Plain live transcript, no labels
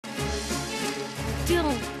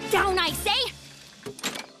Down, I say!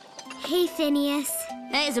 Hey, Phineas.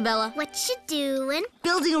 Hey, Isabella. What you doing?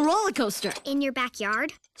 Building a roller coaster. In your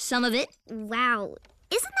backyard? Some of it. Wow.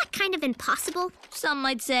 Isn't that kind of impossible? Some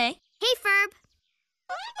might say. Hey, Ferb.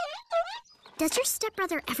 Does your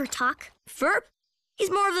stepbrother ever talk? Ferb?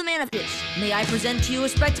 He's more of a man of fish. May I present to you a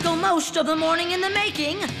spectacle most of the morning in the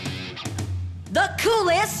making? The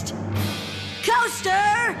coolest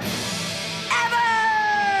coaster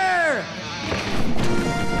ever!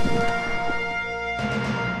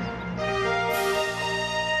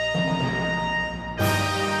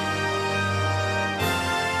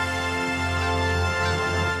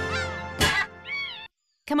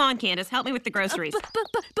 Come on, Candace, help me with the groceries.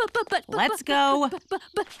 Let's go.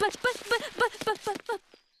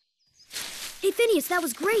 Hey, Phineas, that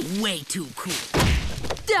was great. Way too cool.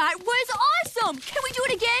 That was awesome! Can we do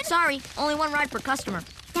it again? Sorry, only one ride per customer.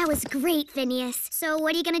 That was great, Phineas. So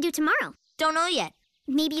what are you going to do tomorrow? Don't know yet.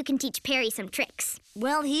 Maybe you can teach Perry some tricks.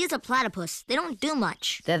 Well, he is a platypus. They don't do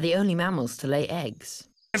much. They're the only mammals to lay eggs.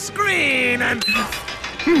 Screen and...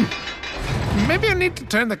 Maybe I need to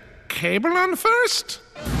turn the cable on first?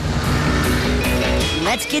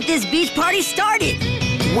 Let's get this beach party started.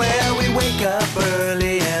 Where we wake up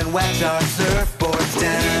early and wax our surfboards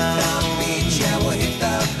down. Hit the beach, yeah, we'll hit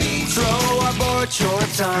the beach. Throw our board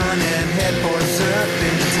shorts on and head for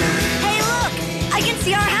surfing time. Hey, look! I can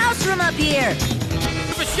see our house from up here.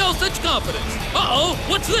 For show such confidence. Uh-oh,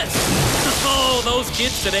 what's this? Oh, those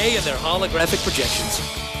kids today and their holographic projections.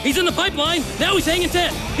 He's in the pipeline. Now he's hanging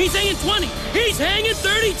 10. He's hanging 20. He's hanging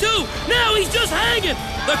 32. Now he's just hanging.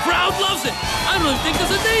 The crowd loves it. I don't even think there's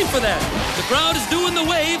a name for that. The crowd is doing the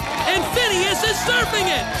wave, and Phineas is surfing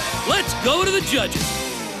it. Let's go to the judges.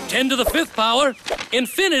 10 to the 5th power,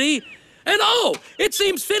 infinity, and oh, it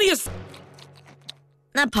seems Phineas...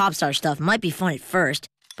 That pop star stuff might be fun at first,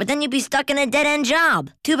 but then you'd be stuck in a dead-end job.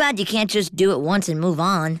 Too bad you can't just do it once and move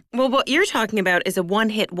on. Well, what you're talking about is a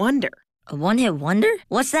one-hit wonder. A one-hit wonder?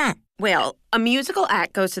 What's that? Well, a musical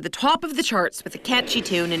act goes to the top of the charts with a catchy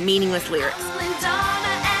tune and meaningless lyrics.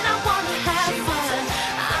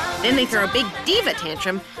 Then they throw a big diva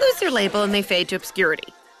tantrum, lose their label, and they fade to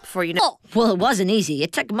obscurity. Before you know... Oh, well, it wasn't easy.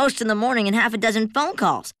 It took most in the morning and half a dozen phone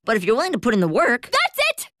calls. But if you're willing to put in the work... That's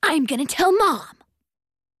it! I'm gonna tell Mom.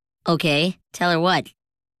 Okay, tell her what?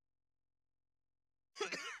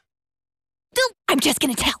 I'm just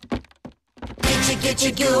gonna tell. Get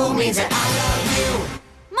your goo means that I love you.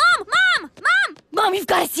 Mom, you've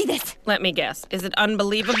gotta see this. Let me guess. Is it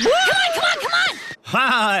unbelievable? Come on!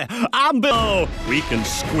 Hi, I'm Bill. We can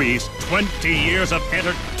squeeze 20 years of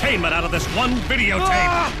entertainment out of this one videotape.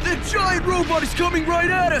 Ah, the giant robot is coming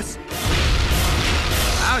right at us.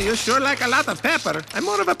 Wow, you sure like a lot of pepper. I'm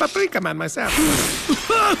more of a paprika man myself.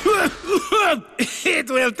 It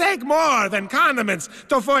will take more than condiments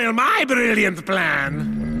to foil my brilliant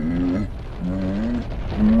plan.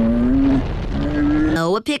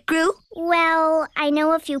 Know a pit crew? Well, I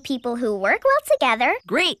know a few people who work well together.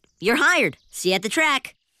 Great, you're hired. See you at the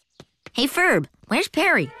track. Hey, Ferb, where's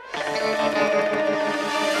Perry?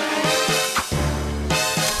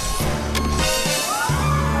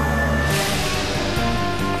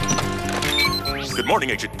 Good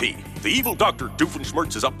morning, Agent P. The evil Dr.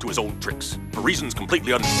 Doofenshmirtz is up to his old tricks. For reasons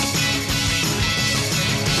completely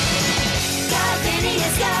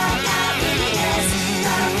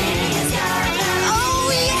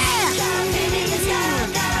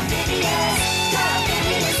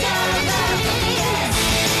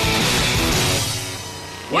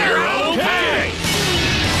We're okay!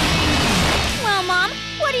 Well, Mom,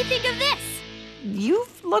 what do you think of this?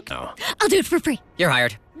 You've looked... Oh. I'll do it for free. You're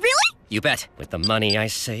hired. Really? You bet. With the money I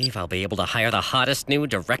save, I'll be able to hire the hottest new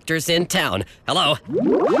directors in town. Hello.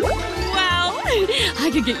 Wow, I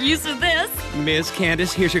could get used to this. Miss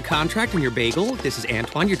Candace, here's your contract and your bagel. This is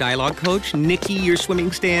Antoine, your dialogue coach. Nikki, your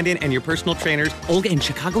swimming stand-in, and your personal trainers, Olga and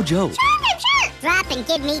Chicago Joe. Sure. Drop and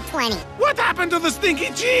give me 20. What happened to the stinky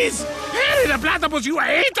cheese? Harry the platypus, you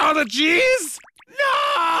ate all the cheese? No!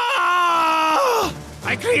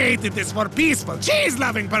 I created this for peaceful,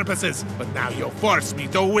 cheese-loving purposes, but now you force me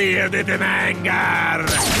to wield it in anger.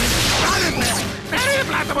 Harry the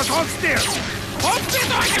platypus, hold still. Hold still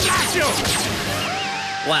so I can blast you.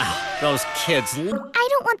 Wow, those kids... I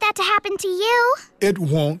don't want that to happen to you. It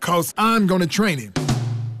won't, cause I'm gonna train him.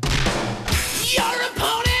 Your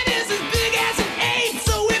opponent is as big as an 8,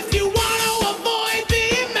 so if you want to avoid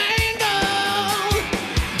being mangled,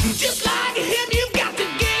 just like him, you've got to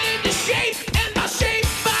get into shape, and by shape,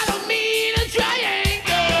 I don't mean a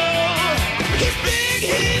triangle. He's big,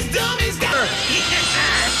 he's dumb, he's got...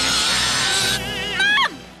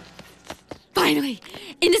 Mom! Finally,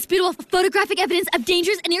 into indisputable photographic evidence of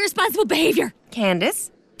dangerous and irresponsible behavior. Candace,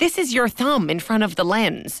 this is your thumb in front of the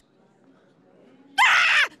lens.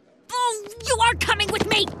 Ah! Oh, you are coming with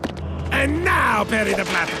me! And now, Perry the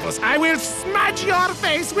Platypus, I will smudge your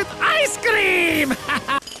face with ice cream!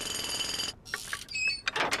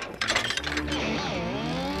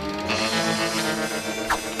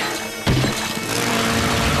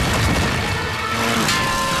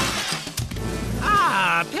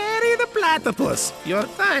 Perry the Platypus, your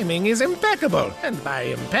timing is impeccable. And by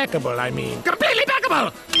impeccable, I mean completely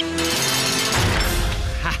impeccable!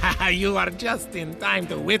 You are just in time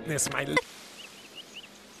to witness my...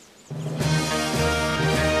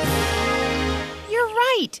 You're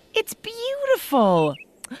right. It's beautiful.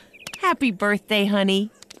 Happy birthday,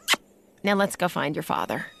 honey. Now let's go find your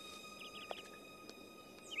father.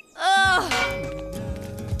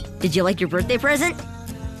 Did you like your birthday present?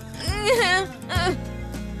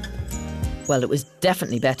 Well, it was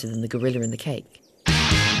definitely better than the gorilla in the cake.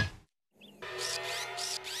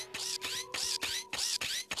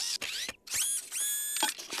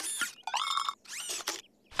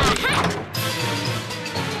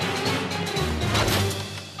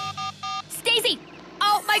 Stacy!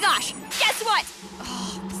 Oh my gosh! Guess what?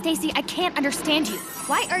 Oh, Stacy, I can't understand you.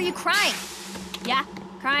 Why are you crying? Yeah,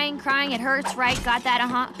 crying, it hurts, right? Got that,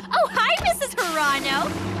 Oh, hi, Mrs. Hirano!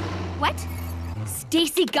 What?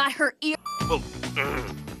 Stacy got her ear... Well,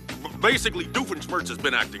 basically, Doofenshmirtz has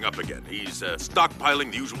been acting up again. He's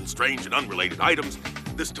stockpiling the usual strange and unrelated items.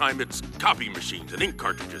 This time it's copy machines and ink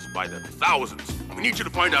cartridges by the thousands. We need you to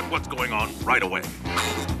find out what's going on right away.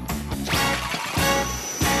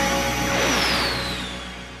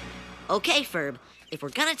 Okay, Ferb. If we're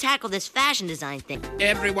gonna tackle this fashion design thing...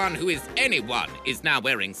 Everyone who is anyone is now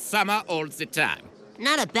wearing summer all the time.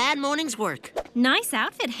 Not a bad morning's work. Nice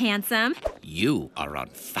outfit, handsome. You are on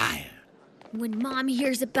fire. When Mom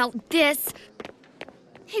hears about this...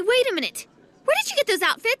 Hey, wait a minute. Where did you get those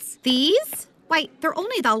outfits? These? Why, they're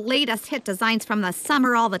only the latest hit designs from the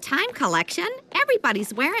Summer All the Time collection.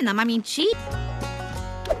 Everybody's wearing them. I mean, gee.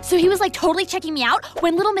 So he was like totally checking me out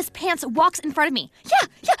when Little Miss Pants walks in front of me. Yeah.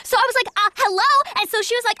 So I was like, hello? And so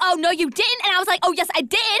she was like, oh, no, you didn't. And I was like, oh, yes, I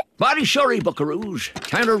did. Body sorry, buckaroos.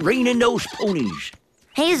 Time to rein in those ponies.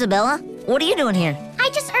 Hey, Isabella. What are you doing here? I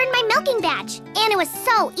just earned my milking badge, and it was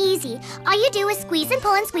so easy. All you do is squeeze and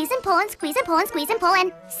pull and squeeze and pull and squeeze and pull and squeeze and pull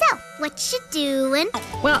and... So, what you doing?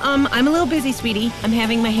 Well, I'm a little busy, sweetie. I'm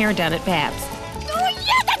having my hair done at Babs. Oh,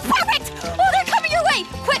 yeah, that's perfect! Oh, they're coming your way!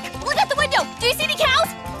 Quick, look out the window! Do you see any cows?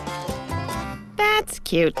 That's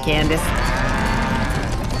cute, Candace.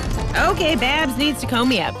 Okay, Babs needs to comb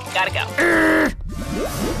me up. Gotta go.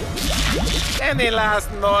 Any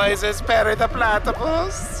last noises, Perry the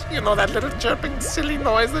Platypus? You know that little chirping, silly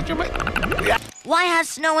noise that you make? Why have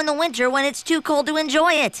snow in the winter when it's too cold to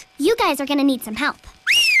enjoy it? You guys are gonna need some help.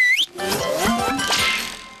 I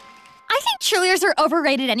think cheerleaders are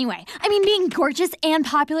overrated anyway. I mean, being gorgeous and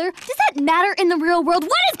popular, does that matter in the real world?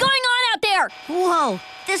 What is going on out there? Whoa,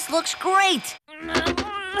 this looks great.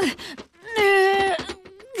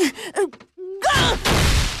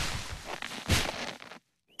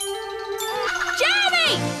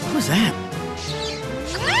 Jeremy! What was that?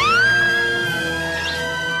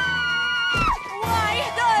 Why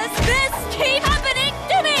does this keep happening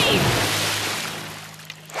to me?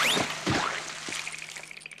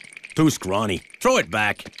 Too scrawny. Throw it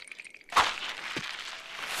back.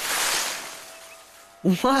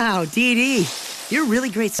 Wow, Dee, you're really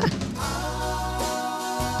great.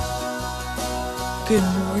 Good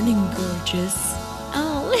morning, gorgeous.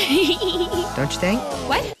 Oh. Don't you think?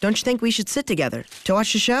 What? Don't you think we should sit together to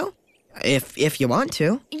watch the show? If you want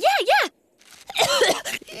to. Yeah.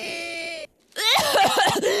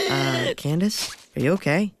 Candace, are you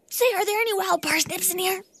okay? Say, are there any wild parsnips in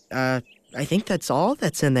here? I think that's all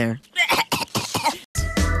that's in there.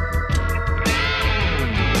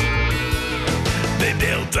 They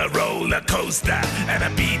built a roller coaster and a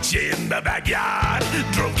beach in the backyard.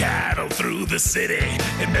 Drove cattle through the city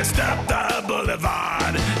and messed up the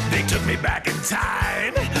boulevard. They took me back in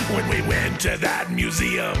time when we went to that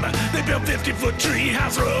museum. They built 50-foot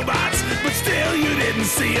treehouse robots, but still you didn't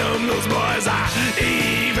see them. Those boys are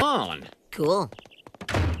evil. On. Cool.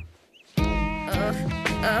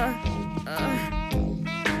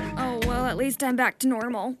 Oh, well, at least I'm back to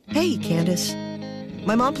normal. Hey, Candace.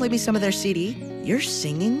 My mom played me some of their CD. Your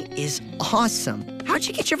singing is awesome. How'd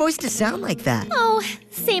you get your voice to sound like that? Oh,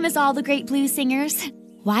 same as all the great blues singers.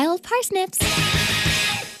 Wild parsnips.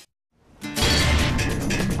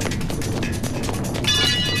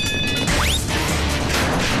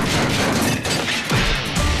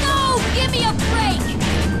 No! Give me a break!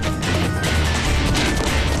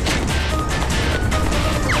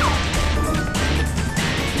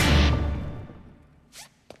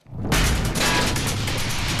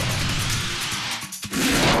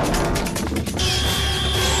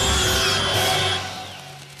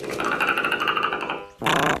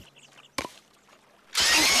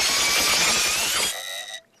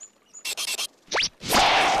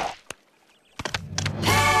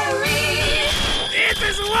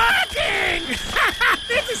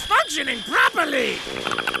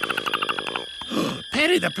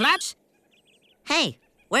 Perry the Plat? Hey,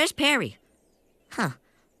 where's Perry? Huh.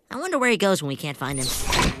 I wonder where he goes when we can't find him.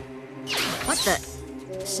 What the?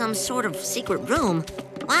 Some sort of secret room?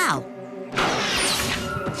 Wow.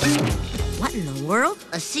 What in the world?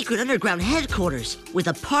 A secret underground headquarters with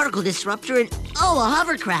a particle disruptor and, a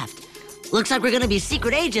hovercraft. Looks like we're gonna be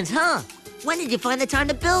secret agents, huh? When did you find the time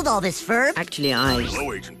to build all this, Ferb? Actually,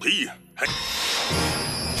 Hello, Agent P.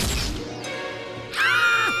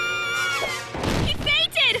 He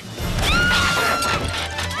fainted!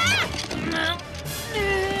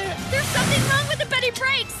 There's something wrong with the Betty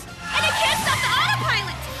brakes, and it can't stop the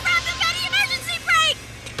autopilot! Grab the Betty emergency brake!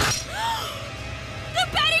 The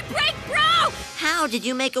Betty brake broke! How did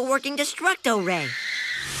you make a working destructo ray?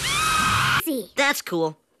 That's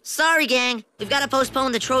cool. Sorry, gang. We've got to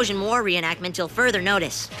postpone the Trojan War reenactment till further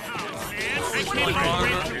notice.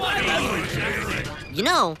 You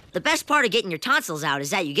know, the best part of getting your tonsils out is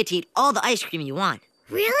that you get to eat all the ice cream you want.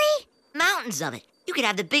 Really? Mountains of it. You could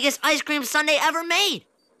have the biggest ice cream sundae ever made.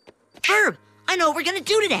 Ferb, I know what we're gonna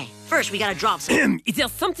do today. First, we gotta drop some. Is there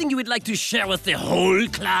something you would like to share with the whole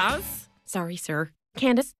class? Sorry, sir.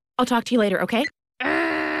 Candace, I'll talk to you later, okay?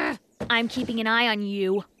 I'm keeping an eye on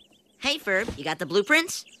you. Hey, Ferb, you got the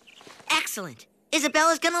blueprints? Excellent.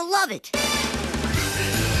 Isabella's gonna love it.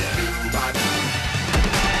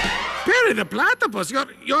 Perry the Platypus,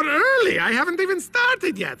 you're early. I haven't even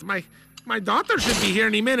started yet. My daughter should be here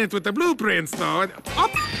any minute with the blueprints, though.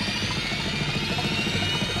 Up.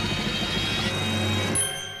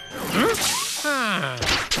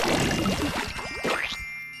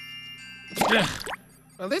 Huh?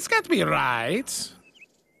 Well, this can't be right.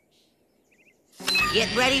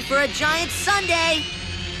 Get ready for a giant sundae.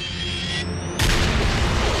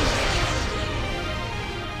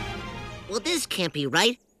 Well, this can't be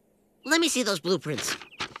right. Let me see those blueprints.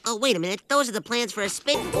 Oh, wait a minute. Those are the plans for a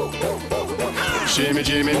spin. Shimmy,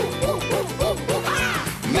 Jimmy.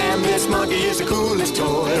 Man, this monkey is the coolest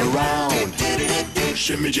toy around.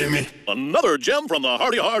 Shimmy, Jimmy. Another gem from the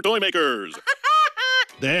Hardy Heart Toy Makers.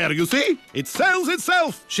 There, you see? It sells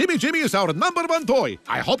itself. Shimmy Jimmy is our #1 toy.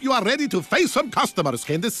 I hope you are ready to face some customers,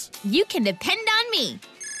 Candace. You can depend on me.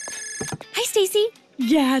 Hi, Stacy.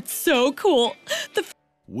 Yeah, it's so cool.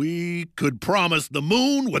 We could promise the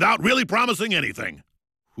moon without really promising anything.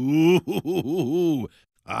 Ooh,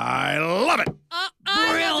 I love it.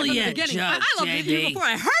 Brilliant joke, I loved it JD. before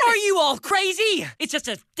I heard Are you all crazy? It's just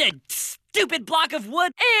a stupid block of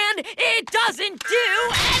wood, and it doesn't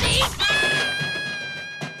do any...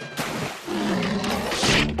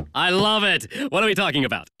 I love it. What are we talking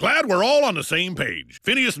about? Glad we're all on the same page.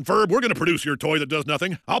 Phineas and Ferb, we're going to produce your toy that does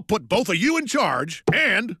nothing. I'll put both of you in charge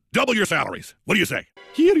and double your salaries. What do you say?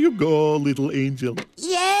 Here you go, little angel.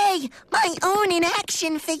 Yay! My own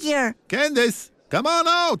in-action figure. Candace, come on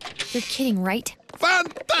out. You're kidding, right?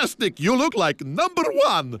 Fantastic. You look like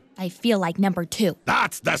 #1. I feel like #2.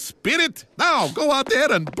 That's the spirit. Now go out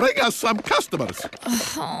there and bring us some customers.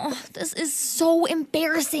 Oh, this is so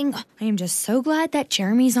embarrassing. I am just so glad that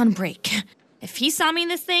Jeremy's on break. If he saw me in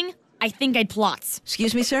this thing, I think I'd plots.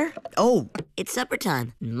 Excuse me, sir? Oh. It's supper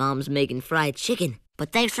time. Mom's making fried chicken.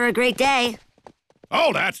 But thanks for a great day.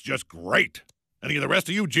 Oh, that's just great. Any of the rest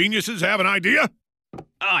of you geniuses have an idea?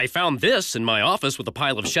 I found this in my office with a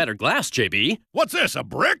pile of shattered glass, JB. What's this, a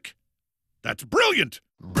brick? That's brilliant.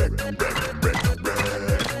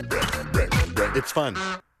 It's fun.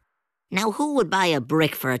 Now, who would buy a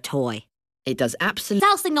brick for a toy? It does absolutely...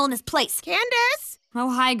 Cell signal in this place. Candace?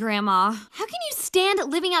 Oh, hi, Grandma. How can you stand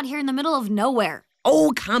living out here in the middle of nowhere?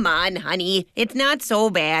 Oh, come on, honey. It's not so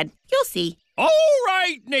bad. You'll see. All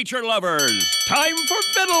right, nature lovers. Time for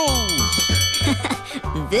vittles.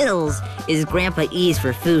 Vittles is Grandpa E's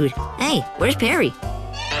for food. Hey, where's Perry?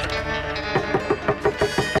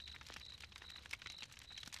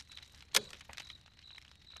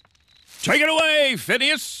 Take it away,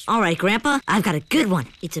 Phineas. All right, Grandpa, I've got a good one.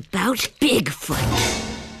 It's about Bigfoot.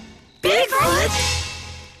 Bigfoot?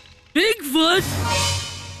 Bigfoot?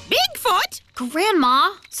 Bigfoot?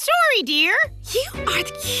 Grandma? Sorry, dear. You are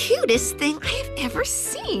the cutest thing I have ever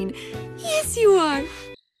seen. Yes, you are.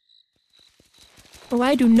 Oh,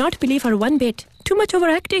 I do not believe her one bit. Too much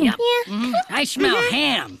overacting. Yep. Yeah. I smell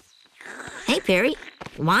ham. Hey, Perry.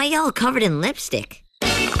 Why y'all covered in lipstick?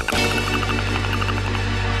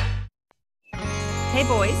 Hey,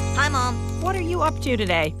 boys. Hi, Mom. What are you up to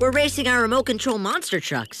today? We're racing our remote control monster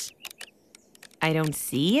trucks. I don't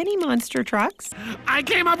see any monster trucks. I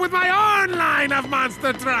came up with my own line of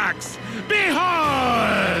monster trucks.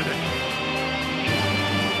 Behold!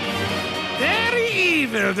 Very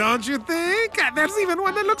evil, don't you think? There's even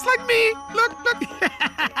one that looks like me. Look.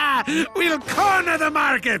 We'll corner the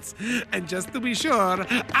markets. And just to be sure,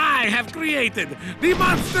 I have created the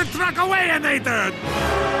Monster Truck Awayinator.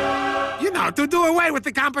 You know, to do away with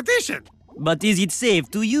the competition. But is it safe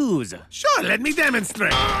to use? Sure, let me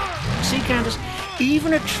demonstrate. See, Candace,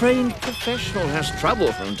 even a trained professional has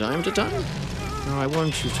trouble from time to time. Now, I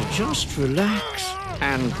want you to just relax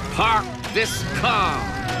and park this car.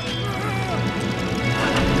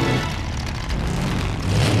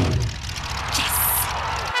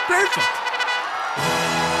 Perfect.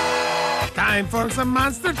 Time for some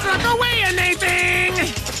Monster Truck Awayinating!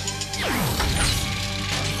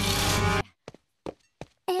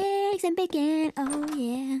 Eggs and bacon, oh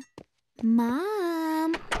yeah.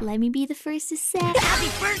 Mom, let me be the first to say. Happy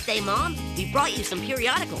birthday, Mom! We brought you some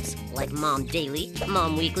periodicals, like Mom Daily,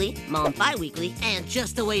 Mom Weekly, Mom Bi-Weekly, and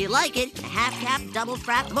just the way you like it, a half-cap,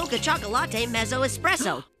 double-frap, mocha chocolate latte, mezzo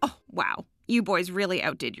espresso. Oh, wow. You boys really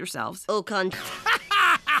outdid yourselves. Oh, con...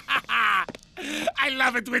 I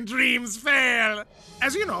love it when dreams fail.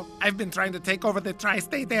 As you know, I've been trying to take over the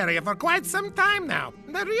tri-state area for quite some time now.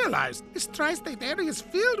 And I realized this tri-state area is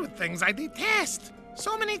filled with things I detest.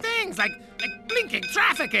 So many things, like blinking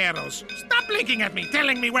traffic arrows. Stop blinking at me,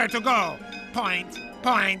 telling me where to go. Point,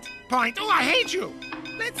 point, point. Oh, I hate you.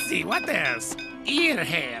 Let's see, what else? Ear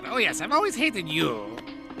hair. Oh, yes, I've always hated you.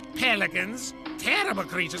 Pelicans. Terrible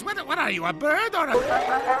creatures. What are you, a bird or a...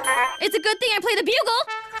 It's a good thing I play the bugle.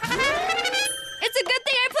 It's a good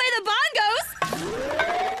thing I play the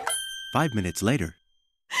bongos. 5 minutes later.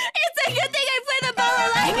 It's a good thing I play the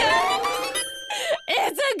balalaika.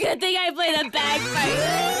 It's a good thing I play the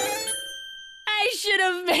bagpipe. I should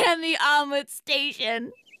have manned the omelet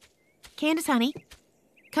station. Candace, honey,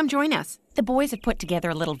 come join us. The boys have put together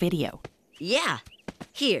a little video. Yeah.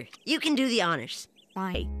 Here, you can do the honors.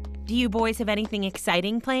 Why? Do you boys have anything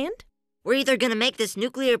exciting planned? We're either gonna make this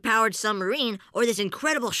nuclear-powered submarine or this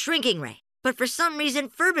incredible shrinking ray. But for some reason,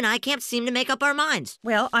 Ferb and I can't seem to make up our minds.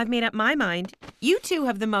 Well, I've made up my mind. You two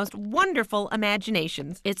have the most wonderful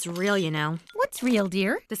imaginations. It's real, you know. What's real,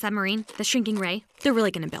 dear? The submarine, the shrinking ray. They're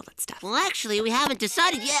really gonna build that stuff. Well, actually, we haven't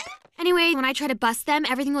decided yet. Anyway, when I try to bust them,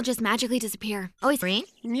 everything will just magically disappear. Always. Green?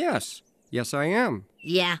 Yes. Yes, I am.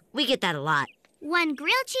 Yeah, we get that a lot. One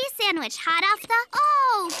grilled cheese sandwich hot off the...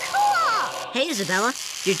 Oh, cool! Hey, Isabella,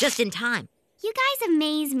 you're just in time. You guys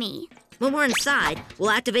amaze me. When we're inside, we'll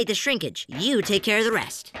activate the shrinkage. You take care of the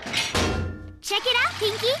rest. Check it out,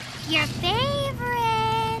 Pinky. Your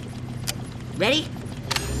favorite. Ready?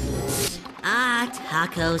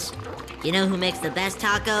 Tacos. You know who makes the best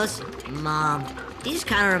tacos? Mom. These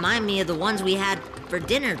kind of remind me of the ones we had for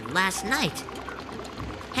dinner last night.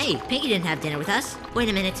 Hey, Pinky didn't have dinner with us. Wait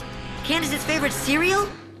a minute. Candace's favorite cereal?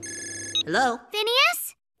 Hello?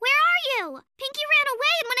 Phineas? Where are you? Pinky ran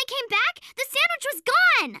away, and when I came back, the sandwich was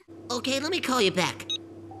gone. Okay, let me call you back.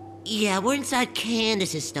 Yeah, we're inside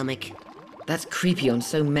Candace's stomach. That's creepy on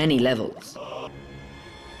so many levels.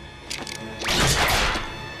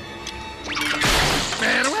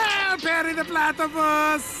 Farewell, Perry the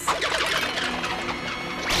Platypus!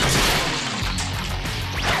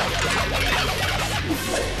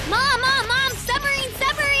 Mom! Submarine!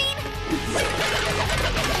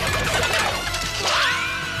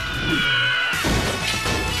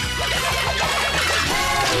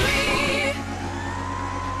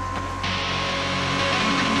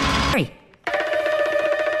 Hurry!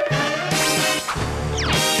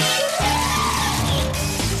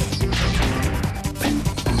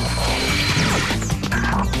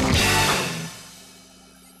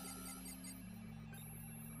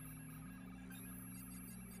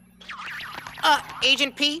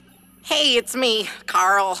 Agent P? Hey, it's me,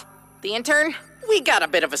 Carl. The intern? We got a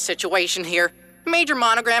bit of a situation here. Major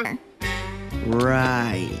monogram.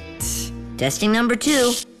 Right. Testing number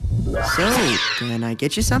 2. So, can I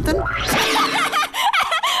get you something? Part of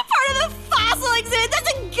the fossil exhibit. That's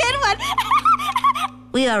a good one.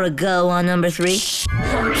 We are a go on number 3.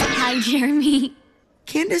 Hi, Jeremy.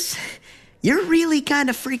 Candace, you're really kind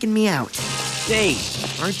of freaking me out. Hey,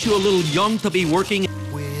 aren't you a little young to be working?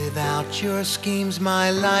 Without your schemes,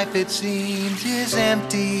 my life, it seems, is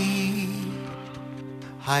empty.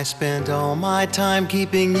 I spent all my time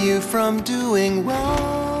keeping you from doing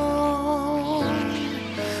wrong.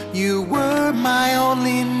 You were my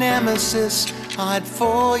only nemesis. I'd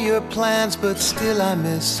for your plans, but still I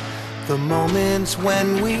miss the moments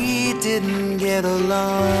when we didn't get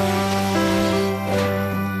along.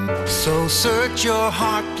 So search your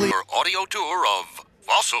heart, please. Our audio tour of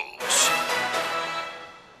Fossils.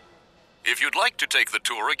 If you'd like to take the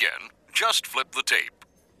tour again, just flip the tape.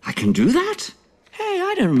 I can do that? Hey,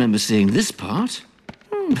 I don't remember seeing this part.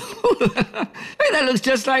 Hey, that looks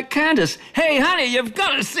just like Candace. Hey, honey, you've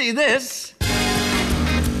got to see this.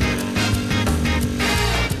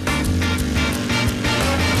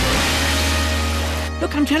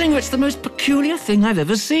 Look, I'm telling you, it's the most peculiar thing I've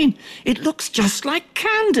ever seen. It looks just like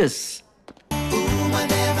Candace.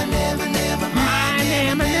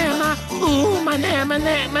 My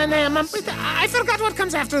nema. Wait, I forgot what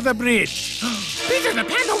comes after the bridge. Peter the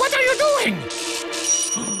Panda, what are you doing?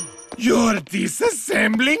 You're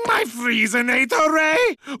disassembling my Freezenator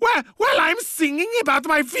Ray? Well, I'm singing about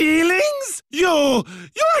my feelings? You're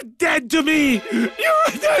dead to me.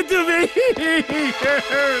 You're dead to me.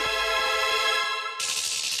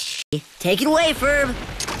 Take it away, Ferb.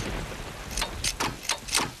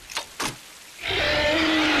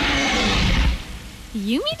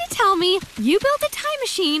 You mean to tell me you built a time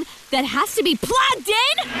machine that has to be plugged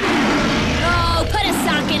in? Oh, put a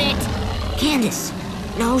sock in it. Candace,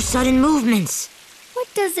 no sudden movements. What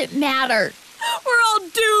does it matter? We're all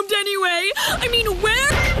doomed anyway. I mean, where?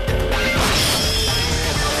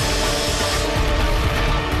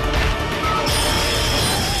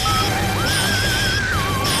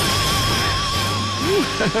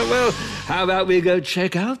 Well, how about we go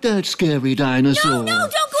check out that scary dinosaur? No,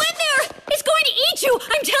 don't go in there. It's going to eat you.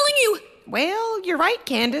 I'm telling you. Well, you're right,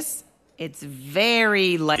 Candace. It's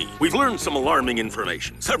very late. We've learned some alarming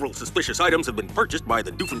information. Several suspicious items have been purchased by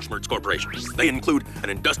the Doofenshmirtz Corporation. They include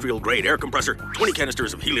an industrial-grade air compressor, 20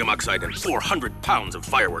 canisters of helium oxide, and 400 pounds of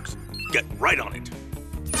fireworks. Get right on it.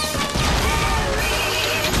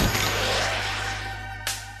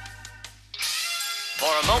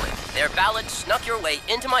 For a moment, their ballad snuck your way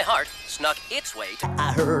into my heart, snuck its way to...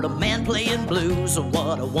 I heard a man playing blues,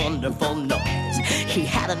 what a wonderful noise. He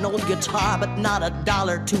had an old guitar, but not a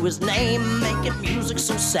dollar to his name. Making music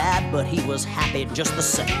so sad, but he was happy just the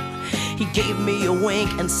same. He gave me a wink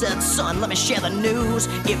and said, son, let me share the news.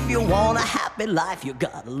 If you want a happy life, you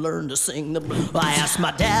gotta learn to sing the blues. I asked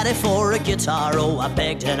my daddy for a guitar, oh, I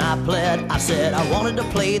begged and I pled. I said I wanted to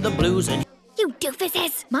play the blues and... You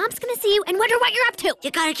doofuses! Mom's gonna see you and wonder what you're up to.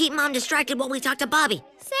 You gotta keep Mom distracted while we talk to Bobby.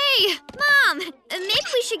 Say, Mom, maybe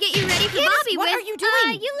we should get you ready for Bobby. What are you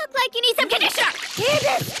doing? You look like you need some conditioner.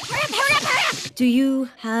 Candace! Hurry up! Do you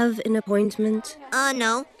have an appointment?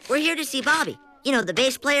 No. We're here to see Bobby. You know, the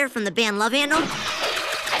bass player from the band Love Handle?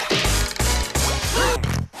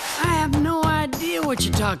 I have no idea what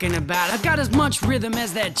you're talking about. I've got as much rhythm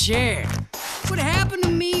as that chair. What happened to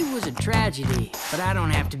me was a tragedy, but I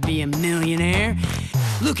don't have to be a millionaire.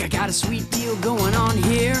 Look, I got a sweet deal going on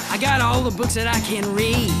here. I got all the books that I can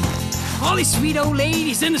read. All these sweet old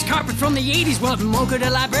ladies in this carpet from the 80s. What mocha the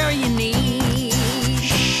librarian needs.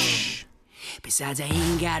 Shh. Besides, I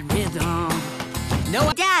ain't got rhythm.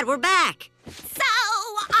 No, Dad, we're back. So,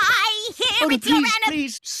 I hear it's your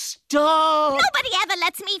Please, stop. Nobody ever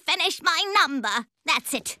lets me finish my number.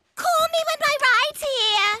 That's it. Call me when my ride's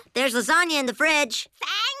here. There's lasagna in the fridge.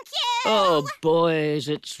 Thank you. Oh, boys,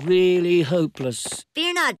 it's really hopeless.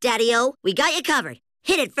 Fear not, Daddy-O. We got you covered.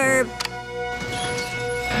 Hit it, Ferb.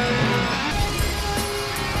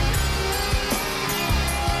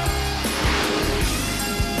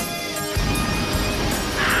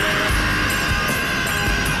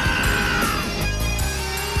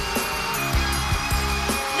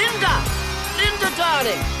 Linda,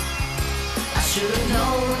 darling. I should have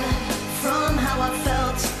known from how I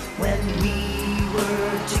felt when we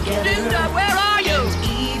were together. Linda, where are you? And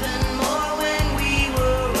even more when we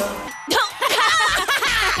were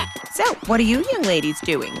So, what are you young ladies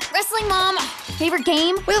doing? Wrestling, Mom. Favorite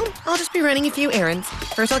game? Well, I'll just be running a few errands.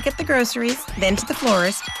 First, I'll get the groceries, then to the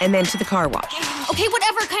florist, and then to the car wash. Okay,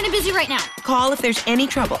 whatever. Kind of busy right now. Call if there's any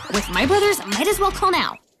trouble. With my brothers, I might as well call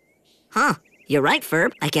now. Huh. You're right,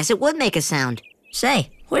 Ferb. I guess it would make a sound.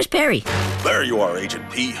 Say, where's Perry? There you are, Agent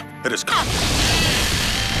P. It is...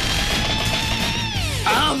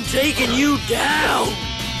 I'm taking you down!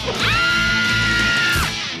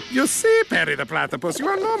 You see, Perry the Platypus, you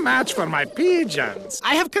are no match for my pigeons.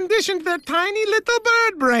 I have conditioned their tiny little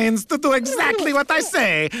bird brains to do exactly what I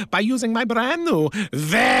say by using my brand new,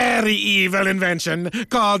 very evil invention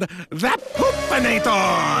called the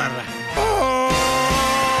Poopinator. Oh!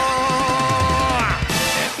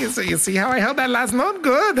 You see how I held that last note?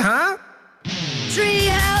 Good, huh?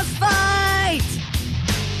 Treehouse fight!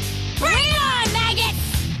 Bring it on, maggots!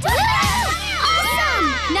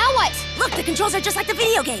 Awesome! Now what? Look, the controls are just like the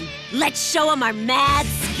video game. Let's show them our mad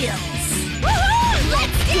skills. Woohoo!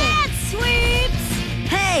 Let's dance, sweeps!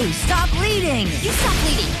 Hey, stop leading! You stop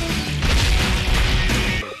leading.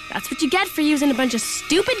 That's what you get for using a bunch of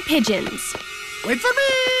stupid pigeons. Wait for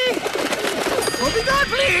me! Open door,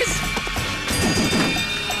 please!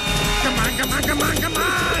 Come on, come on, come come on, come on!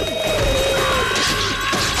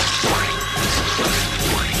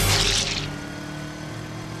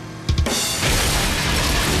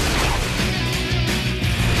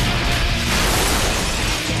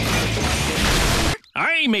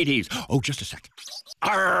 Aye, mateys. Oh, just a sec.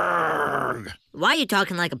 Arrgh! Why are you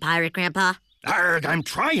talking like a pirate, Grandpa? Arrgh, I'm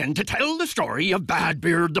trying to tell the story of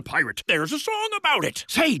Badbeard the Pirate. There's a song about it.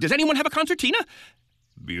 Say, does anyone have a concertina?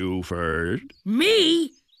 Buford?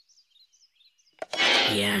 Me?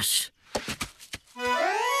 Yes.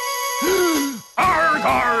 Arrgh,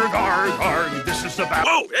 arrgh, arrgh, arrgh. This is the bad...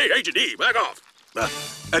 Whoa, hey, Agent E, back off.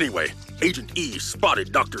 Anyway, Agent E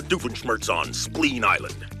spotted Dr. Doofenshmirtz on Spleen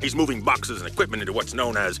Island. He's moving boxes and equipment into what's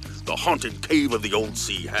known as the haunted cave of the old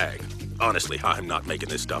sea hag. Honestly, I'm not making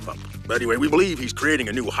this stuff up. But anyway, we believe he's creating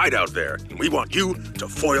a new hideout there, and we want you to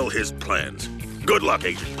foil his plans. Good luck,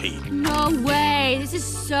 Agent P. No way. This is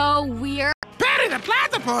so weird. Perry the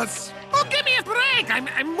Platypus! Oh, give me a break!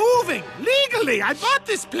 I'm moving! Legally! I bought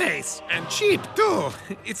this place! And cheap, too.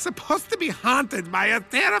 It's supposed to be haunted by a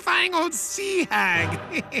terrifying old sea hag.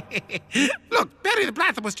 Look, Perry the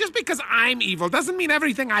Platypus, just because I'm evil doesn't mean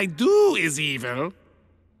everything I do is evil.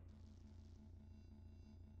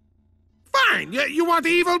 Fine! You want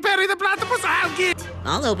evil Perry the Platypus?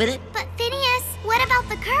 I'll open it. But Phineas, what about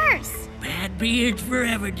the curse? Bad beards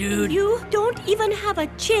forever, dude. You don't even have a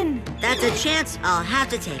chin. That's a chance I'll have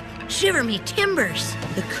to take. Shiver me timbers.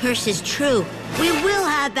 The curse is true. We will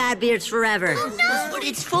have bad beards forever. Oh, no. But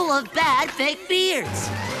it's full of bad fake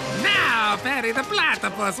beards. Now, Perry the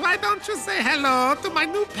Platypus, why don't you say hello to my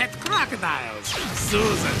new pet crocodiles?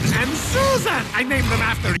 Susan and Susan! I named them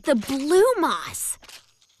after... The blue moss.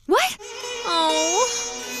 What?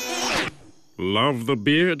 Oh. Love the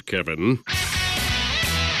beard, Kevin.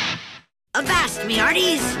 Avast, me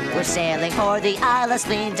hearties! We're sailing for the Isle of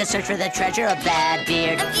Spleen to search for the treasure of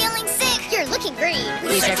Badbeard. I'm feeling sick. You're looking great.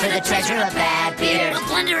 We search for the treasure of Badbeard. We'll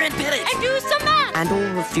plunder and pillage. And do some math. And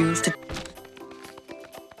all refuse to...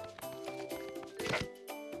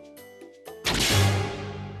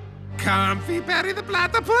 Comfy, Perry the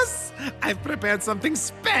Platypus? I've prepared something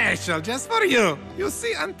special just for you. You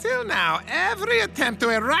see, until now, every attempt to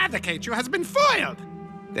eradicate you has been foiled.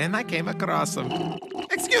 Then I came across him.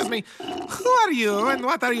 Excuse me, who are you and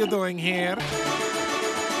what are you doing here?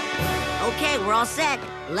 Okay, we're all set.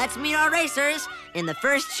 Let's meet our racers. And the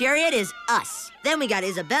first chariot is us. Then we got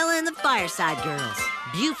Isabella and the Fireside Girls,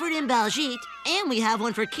 Buford and Baljeet, and we have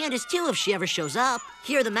one for Candace too if she ever shows up.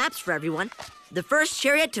 Here are the maps for everyone. The first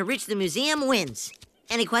chariot to reach the museum wins.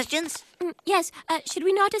 Any questions? Yes, should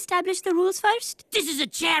we not establish the rules first? This is a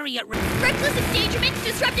chariot race. Reckless endangerment,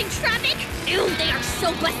 disrupting traffic. Ew, they are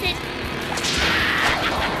so busted.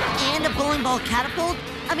 And a bowling ball catapult?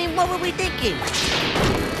 I mean, what were we thinking?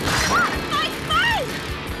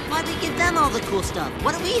 Why'd we give them all the cool stuff?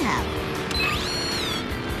 What do we have?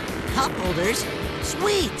 Cup holders?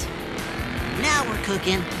 Sweet! Now we're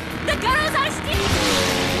cooking. The girls are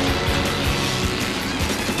stealing.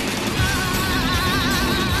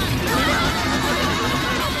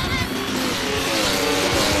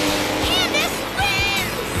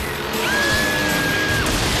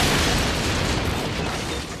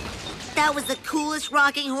 That was the coolest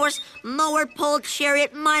rocking horse, mower-pulled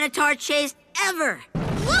chariot minotaur chase ever!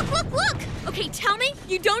 Look, look, look! Okay, tell me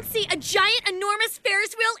you don't see a giant, enormous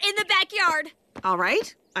Ferris wheel in the backyard. All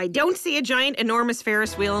right. I don't see a giant, enormous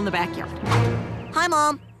Ferris wheel in the backyard. Hi,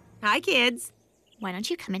 Mom. Hi, kids. Why don't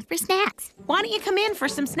you come in for snacks? Why don't you come in for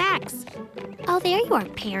some snacks? Oh, there you are,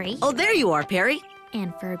 Perry. Oh, there you are, Perry.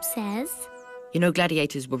 And Ferb says... You know,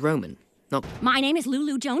 gladiators were Roman. No. My name is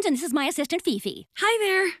Lulu Jones, and this is my assistant, Fifi. Hi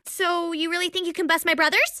there. So, you really think you can bust my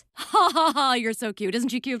brothers? Ha ha ha, you're so cute. Isn't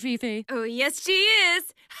she cute, Fifi? Oh, yes, she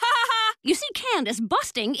is. Ha ha ha. You see, Candace,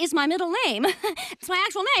 Busting is my middle name. It's my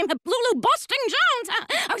actual name, Lulu Busting Jones.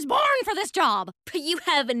 I was born for this job. But you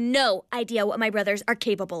have no idea what my brothers are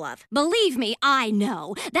capable of. Believe me, I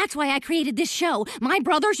know. That's why I created this show. My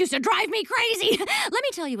brothers used to drive me crazy. Let me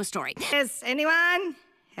tell you a story. Yes, anyone?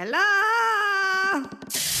 Hello?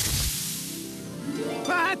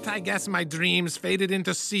 But I guess my dreams faded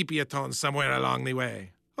into sepia tones somewhere along the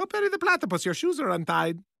way. Oh, Perry the Platypus, your shoes are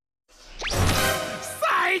untied.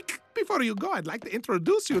 Psych! Before you go, I'd like to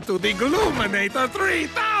introduce you to the Gloominator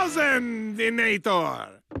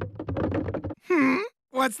 3000-inator.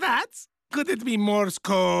 What's that? Could it be Morse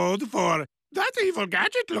code for, that evil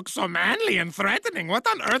gadget looks so manly and threatening. What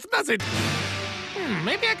on earth does it...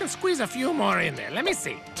 maybe I can squeeze a few more in there. Let me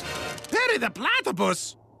see. Perry the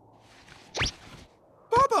Platypus?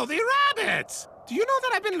 Bobo the Rabbit! Do you know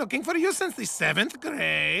that I've been looking for you since the 7th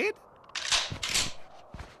grade?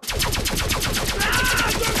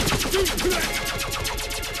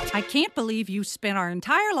 I can't believe you spent our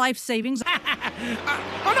entire life savings. Oh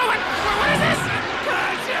no, what is this?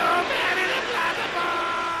 Perry the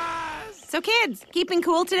Platypus! So kids, keeping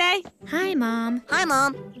cool today? Hi, Mom. Hi,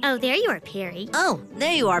 Mom. Oh, there you are, Perry. Oh,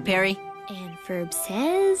 there you are, Perry. And Ferb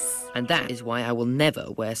says... And that is why I will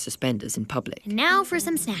never wear suspenders in public. Now for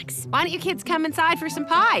some snacks. Why don't you kids come inside for some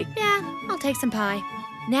pie? Yeah, I'll take some pie.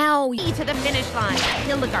 Now we... To the finish line.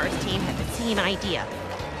 Hildegard's team had the same idea.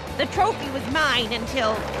 The trophy was mine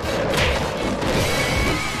until...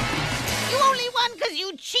 You only won because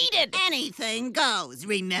you cheated. Anything goes,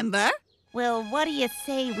 remember? Well, what do you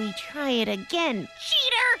say we try it again?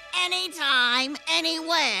 Cheater! Anytime,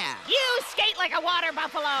 anywhere. You skate like a water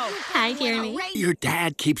buffalo. Hi, Jeremy. Your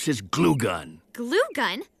dad keeps his glue gun. Glue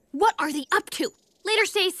gun? What are they up to? Later,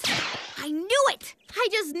 Stace. I knew it! I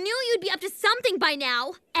just knew you'd be up to something by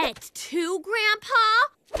now. At 2,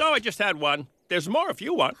 Grandpa? No, I just had one. There's more if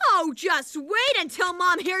you want. Oh, just wait until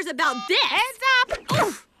Mom hears about this. Heads up!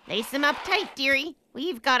 Oof. Lace them up tight, dearie.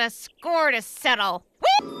 We've got a score to settle.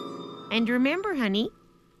 Whip! And remember, honey,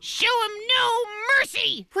 show him no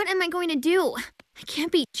mercy! What am I going to do? I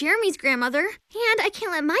can't beat Jeremy's grandmother, and I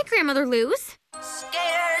can't let my grandmother lose.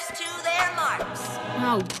 Skaters to their marks.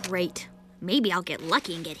 Oh, great. Maybe I'll get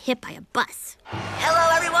lucky and get hit by a bus.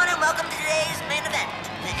 Hello, everyone, and welcome to today's main event.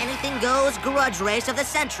 The Anything Goes grudge race of the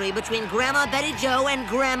century between Grandma Betty Jo and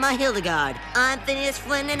Grandma Hildegard. I'm Phineas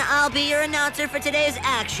Flynn, and I'll be your announcer for today's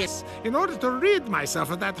action. In order to rid myself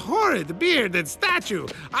of that horrid bearded statue,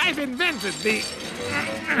 I've invented the...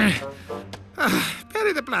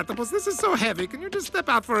 Perry the Platypus, this is so heavy. Can you just step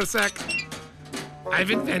out for a sec?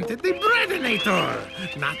 I've invented the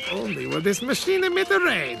Breadinator. Not only will this machine emit a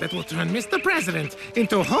ray that will turn Mr. President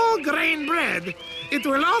into whole grain bread, it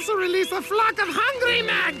will also release a flock of hungry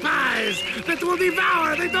magpies that will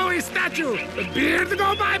devour the doughy statue. The beard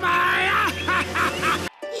go bye-bye.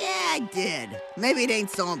 Yeah, I did. Maybe it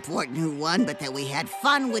ain't so important who won, but that we had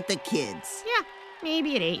fun with the kids. Yeah,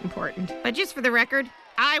 maybe it ain't important. But just for the record,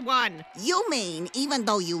 I won. You mean even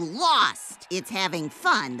though you lost, it's having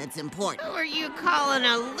fun that's important? Who are you calling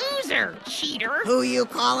a loser, cheater? Who you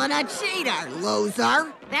calling a cheater,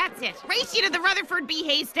 loser? That's it. Race you to the Rutherford B.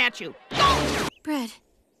 Hayes statue. Go! Bread.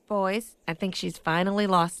 Boys, I think she's finally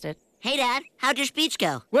lost it. Hey, Dad, how'd your speech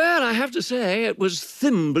go? Well, I have to say, it was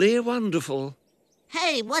thimbly wonderful.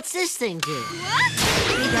 Hey, what's this thing do? What?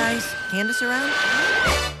 Hey, guys. Candace around?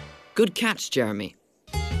 Good catch, Jeremy.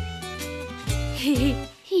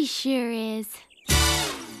 He sure is.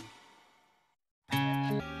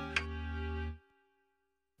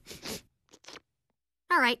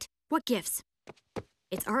 All right, what gifts?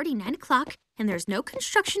 It's already 9 o'clock, and there's no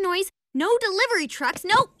construction noise, no delivery trucks,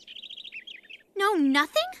 no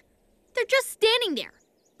nothing? They're just standing there,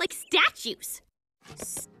 like statues.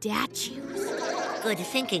 Statues. Good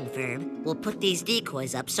thinking, Ferb. We'll put these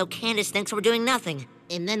decoys up so Candace thinks we're doing nothing.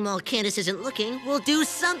 And then while Candace isn't looking, we'll do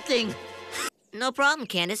something. No problem,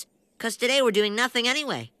 Candace, because today we're doing nothing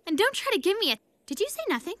anyway. And don't try to give me a... Did you say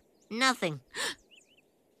nothing? Nothing.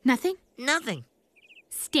 Nothing? Nothing.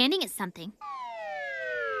 Standing at something.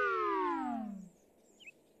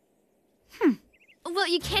 Well,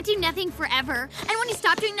 you can't do nothing forever. And when you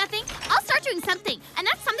stop doing nothing, I'll start doing something. And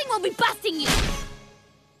that something will be busting you.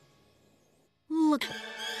 Look. Who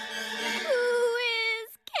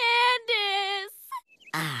is Candace?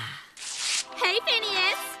 Hey,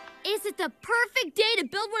 Phineas. Is it the perfect day to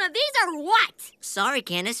build one of these or what? Sorry,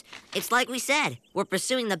 Candace. It's like we said. We're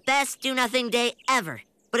pursuing the best do-nothing day ever.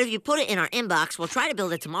 But if you put it in our inbox, we'll try to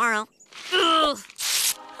build it tomorrow. Ugh.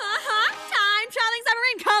 Time traveling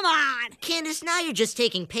submarine, come on! Candace, now you're just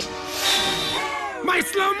taking My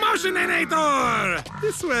slow motioninator!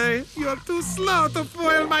 This way, you're too slow to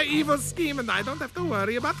foil my evil scheme, and I don't have to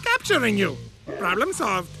worry about capturing you. Problem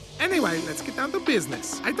solved. Anyway, let's get down to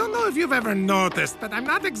business. I don't know if you've ever noticed, but I'm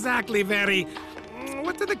not exactly very...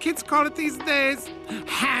 What do the kids call it these days?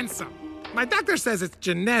 Handsome. My doctor says it's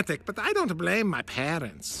genetic, but I don't blame my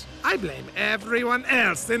parents. I blame everyone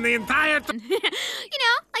else in the entire... You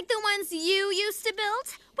know, like the ones you used to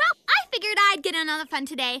build? Well, I figured I'd get in on the fun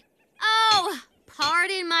today. Oh,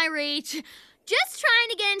 pardon my reach. Just trying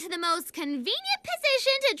to get into the most convenient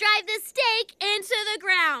position to drive this stake into the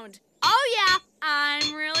ground. Oh, yeah,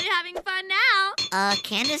 I'm really having fun now.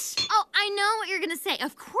 Candace? Oh, I know what you're gonna say.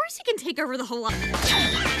 Of course you can take over the whole lot.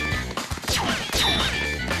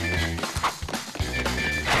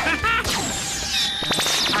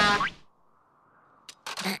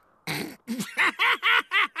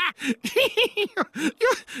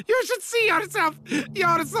 You should see yourself.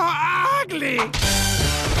 You're so ugly.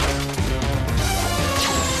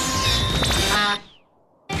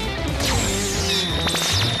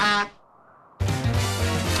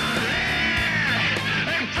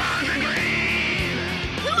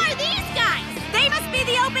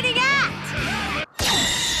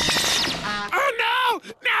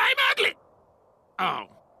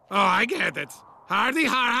 I get it. Hardy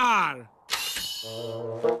har har.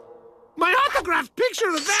 My autographed picture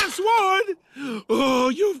of Vance Ward? Oh,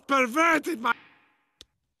 you've perverted my...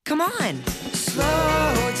 Come on. Slow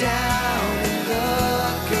down and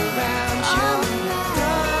look around you.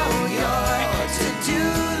 Throw your to-do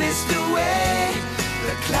list away.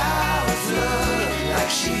 The clouds look like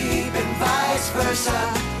sheep and vice versa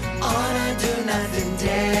on a do-nothing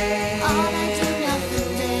day.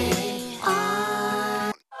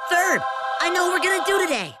 Third, I know what we're gonna do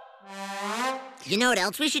today. You know what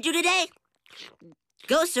else we should do today?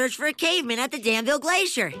 Go search for a caveman at the Danville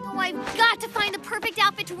Glacier. Oh, I've got to find the perfect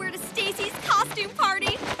outfit to wear to Stacy's costume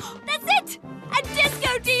party. That's it! A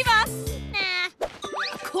disco diva! Nah.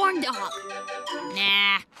 A corn dog?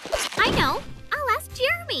 Nah. I know. I'll ask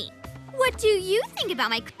Jeremy. What do you think about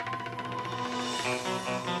my...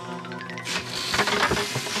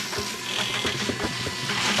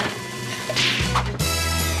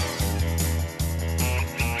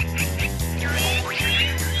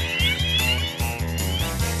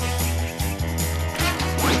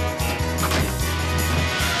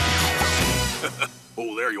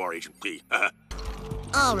 Oh, there you are, Agent P.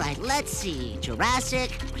 All right, let's see.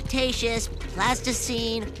 Jurassic, Cretaceous,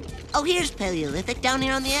 Pleistocene. Oh, here's Paleolithic down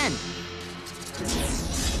here on the end.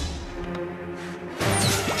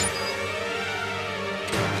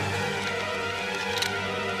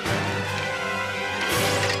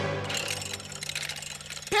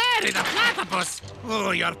 Perry the platypus!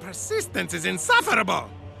 Oh, your persistence is insufferable.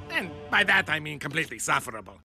 And by that I mean completely sufferable.